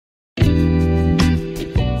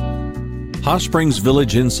Hot Springs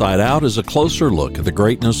Village Inside Out is a closer look at the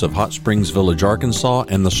greatness of Hot Springs Village, Arkansas,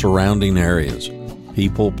 and the surrounding areas.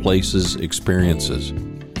 People, places, experiences.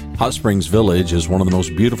 Hot Springs Village is one of the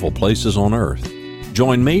most beautiful places on earth.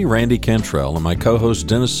 Join me, Randy Cantrell, and my co-host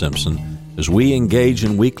Dennis Simpson as we engage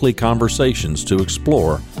in weekly conversations to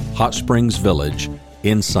explore Hot Springs Village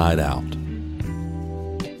Inside Out.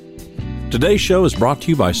 Today's show is brought to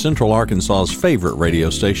you by Central Arkansas's favorite radio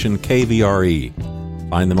station, KVRE.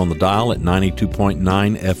 Find them on the dial at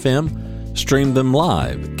 92.9 FM. Stream them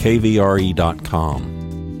live at kvre.com.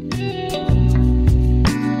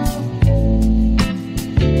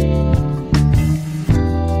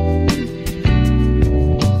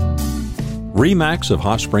 RE/MAX of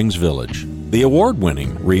Hot Springs Village. The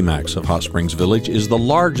award-winning RE/MAX of Hot Springs Village is the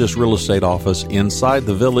largest real estate office inside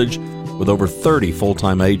the village with over 30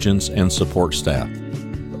 full-time agents and support staff.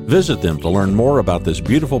 Visit them to learn more about this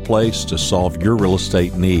beautiful place to solve your real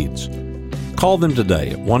estate needs. Call them today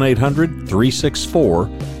at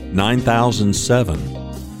 1-800-364-9007.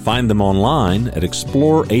 Find them online at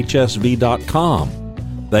explorehsv.com.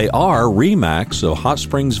 They are RE/MAX of Hot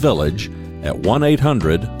Springs Village at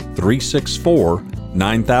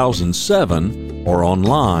 1-800-364-9007 or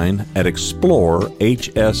online at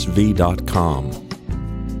explorehsv.com.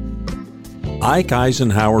 Ike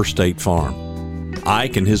Eisenhower State Farm.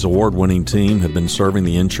 Ike and his award-winning team have been serving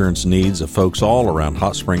the insurance needs of folks all around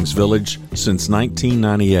Hot Springs Village since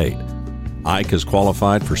 1998. Ike has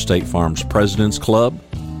qualified for State Farm's President's Club,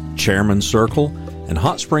 Chairman's Circle, and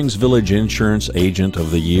Hot Springs Village Insurance Agent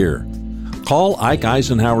of the Year. Call Ike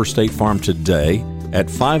Eisenhower State Farm today at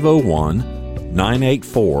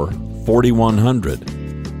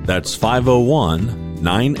 501-984-4100. That's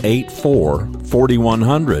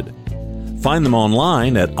 501-984-4100. Find them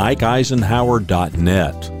online at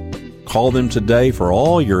ikeeisenhower.net. Call them today for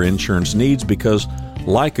all your insurance needs because,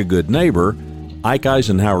 like a good neighbor, Ike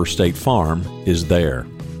Eisenhower State Farm is there.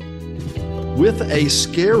 With a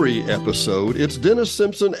scary episode, it's Dennis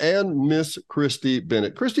Simpson and Miss Kristi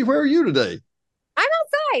Bennett. Kristi, where are you today? I'm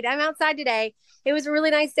outside today. It was a really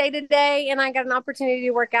nice day today, and I got an opportunity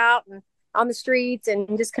to work out and on the streets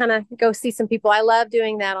and just kind of go see some people. I love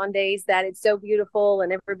doing that on days that it's so beautiful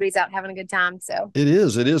and everybody's out having a good time. So it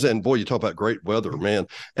is. And boy, you talk about great weather, man.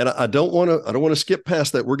 And I don't want to skip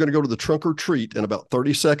past that. We're going to go to the trunk or treat in about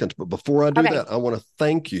 30 seconds. But before I do that, I want to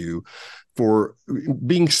thank you for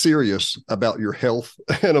being serious about your health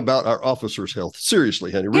and about our officers' health.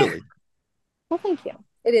 Seriously, honey, really. Well, thank you.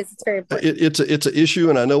 It is. It's very important. It's an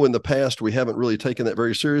issue, and I know in the past we haven't really taken that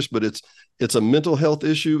very serious, but it's a mental health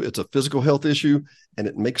issue, it's a physical health issue, and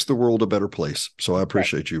it makes the world a better place. So I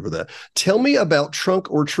appreciate you for that. Tell me about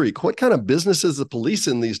Trunk or Treat. What kind of business is the police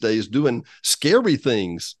in these days doing scary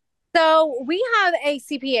things? So we have a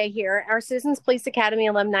CPA here, our Citizens Police Academy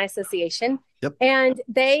Alumni Association. Yep. And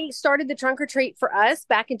they started the Trunk or Treat for us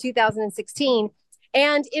back in 2016.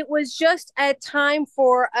 And it was just a time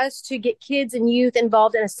for us to get kids and youth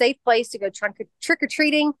involved in a safe place to go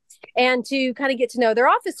trick-or-treating and to kind of get to know their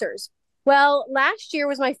officers. Well, last year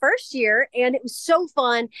was my first year, and it was so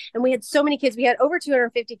fun. And we had so many kids. We had over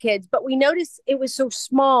 250 kids, but we noticed it was so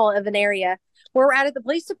small of an area. Where we're at the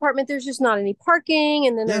police department, there's just not any parking,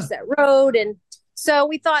 and then there's that road. And so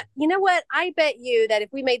we thought, you know what? I bet you that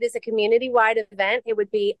if we made this a community-wide event, it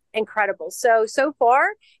would be incredible. So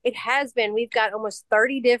far, it has been. We've got almost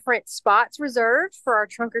 30 different spots reserved for our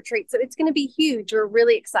trunk or treat. So it's going to be huge. We're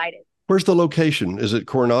really excited. Where's the location? Is it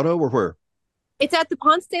Coronado or where? It's at the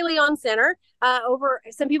Ponce de Leon Center.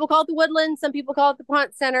 Some people call it the Woodland. Some people call it the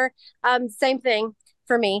Ponce Center. Same thing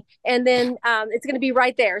for me. And then it's going to be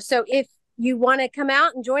right there. So if you want to come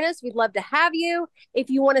out and join us, we'd love to have you. If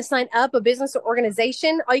you want to sign up a business or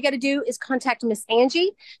organization, all you got to do is contact Miss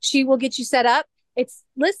Angie. She will get you set up.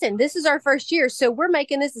 Listen, this is our first year, so we're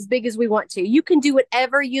making this as big as we want to. You can do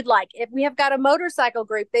whatever you'd like. If we have got a motorcycle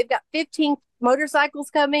group, they've got 15 motorcycles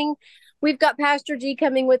coming. We've got Pastor G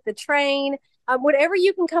coming with the train. Whatever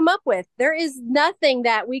you can come up with, there is nothing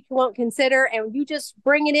that we won't consider. And you just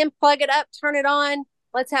bring it in, plug it up, turn it on.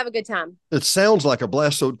 Let's have a good time. It sounds like a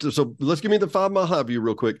blast. So let's give me the 5 mile high view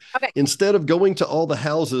real quick. Okay. Instead of going to all the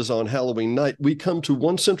houses on Halloween night, we come to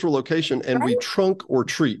one central location and we trunk or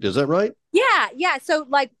treat. Is that right? Yeah. So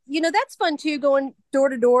that's fun too, going door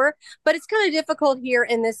to door, but it's kind of difficult here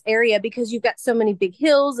in this area because you've got so many big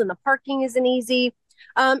hills and the parking isn't easy.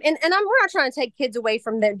 We're not trying to take kids away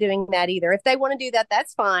from them doing that either. If they want to do that,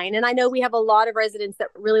 that's fine. And I know we have a lot of residents that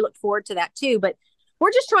really look forward to that too, but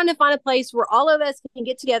we're just trying to find a place where all of us can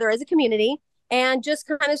get together as a community and just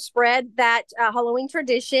kind of spread that Halloween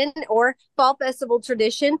tradition or fall festival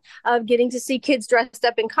tradition of getting to see kids dressed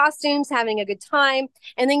up in costumes, having a good time,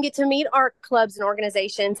 and then get to meet art clubs and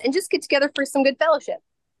organizations and just get together for some good fellowship.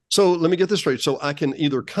 So let me get this straight. So I can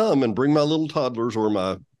either come and bring my little toddlers or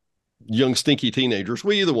my young stinky teenagers,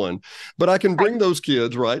 either one, but I can bring those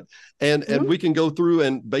kids, right? And we can go through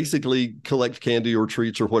and basically collect candy or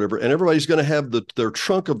treats or whatever, and everybody's going to have their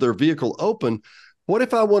trunk of their vehicle open. What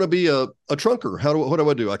if I want to be a trunker? What do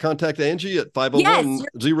I do? I contact Angie at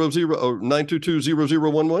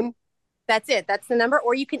 501-922-0011? That's it. That's the number.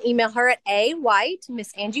 Or you can email her at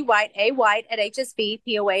Miss Angie White, at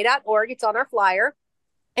hsvpoa.org. It's on our flyer.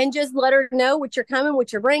 And just let her know what you're coming,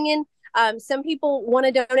 what you're bringing. Some people want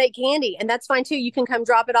to donate candy, and that's fine too. You can come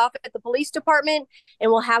drop it off at the police department, and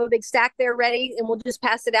we'll have a big stack there ready, and we'll just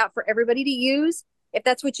pass it out for everybody to use. If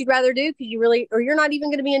that's what you'd rather do, because you're not even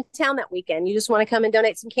going to be in town that weekend, you just want to come and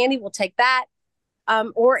donate some candy, we'll take that.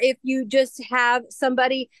 Or if you just have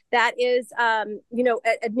somebody that is, a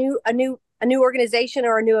new organization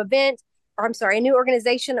or a new event, a new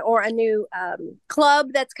organization or a new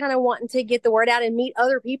club that's kind of wanting to get the word out and meet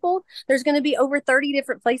other people. There's going to be over 30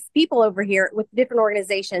 different people over here with different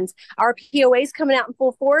organizations. Our POA is coming out in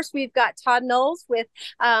full force. We've got Todd Knowles with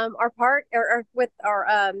with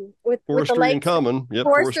the Lakes in Common. Yep,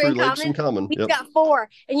 Forestry Lakes in Common. We've got 4.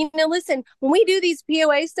 And listen, when we do these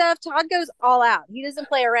POA stuff, Todd goes all out. He doesn't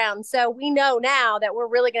play around. So we know now that we're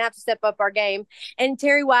really going to have to step up our game. And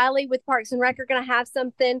Terry Wiley with Parks and Rec are going to have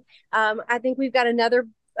something. I think we've got another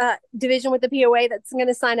division with the POA that's going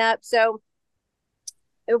to sign up. So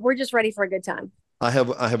we're just ready for a good time. I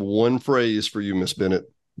have one phrase for you, Miss Bennett.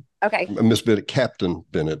 Okay. Miss Bennett, Captain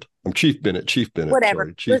Bennett. I'm Chief Bennett. Whatever.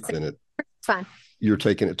 Sorry, Chief Bennett. It's fine. You're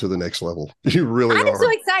taking it to the next level. You really are. I'm so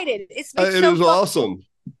excited. It is awesome.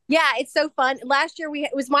 Yeah, it's so fun. Last year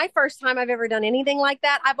it was my first time I've ever done anything like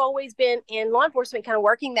that. I've always been in law enforcement kind of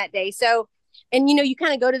working that day. So, and you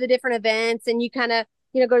kind of go to the different events and you kind of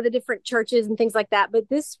go to the different churches and things like that. But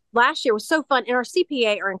this last year was so fun. And our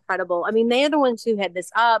CPA are incredible. I mean, they're the ones who head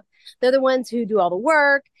this up. They're the ones who do all the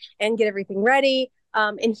work and get everything ready.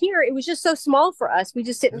 And here it was just so small for us. We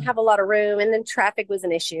just didn't have a lot of room. And then traffic was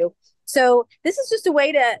an issue. So this is just a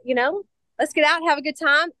way to, let's get out, have a good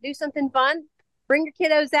time, do something fun, bring your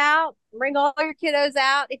kiddos out, bring all your kiddos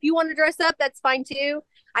out. If you want to dress up, that's fine too.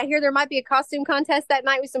 I hear there might be a costume contest that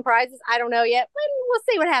night with some prizes. I don't know yet, but we'll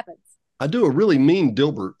see what happens. I do a really mean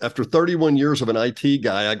Dilbert. After 31 years of an IT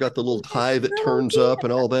guy, I got the little tie that turns up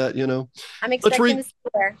and all that, I'm expecting to see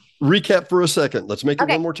there. Recap for a second. Let's make it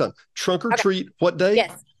one more time. Trunk or treat, what day?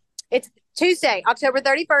 Yes. It's Tuesday, October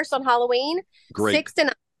 31st on Halloween. Great. 6 to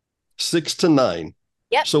 9. 6 to 9.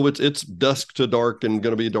 Yep. So it's dusk to dark and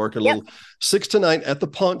going to be dark a little. 6 to 9 at the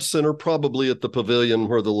Ponce Center, probably at the pavilion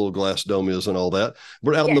where the little glass dome is and all that.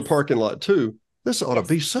 We're out in the parking lot too. This ought to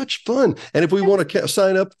be such fun. And if we want to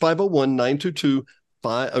sign up,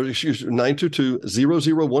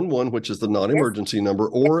 501-922-0011, which is the non-emergency number,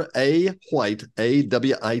 or White,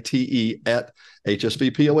 AWITE at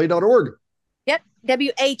hsvpoa.org. Yep.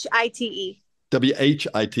 WHITE.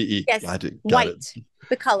 WHITE. Yes. Got White, it.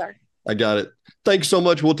 the color. I got it. Thanks so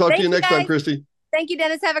much. We'll talk to you next time, Kristi. Thank you,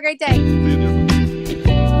 Dennis. Have a great day. See you.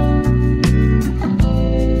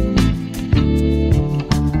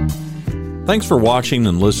 Thanks for watching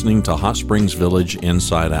and listening to Hot Springs Village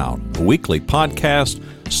Inside Out, a weekly podcast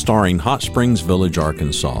starring Hot Springs Village,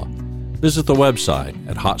 Arkansas. Visit the website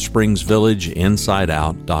at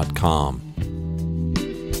hotspringsvillageinsideout.com.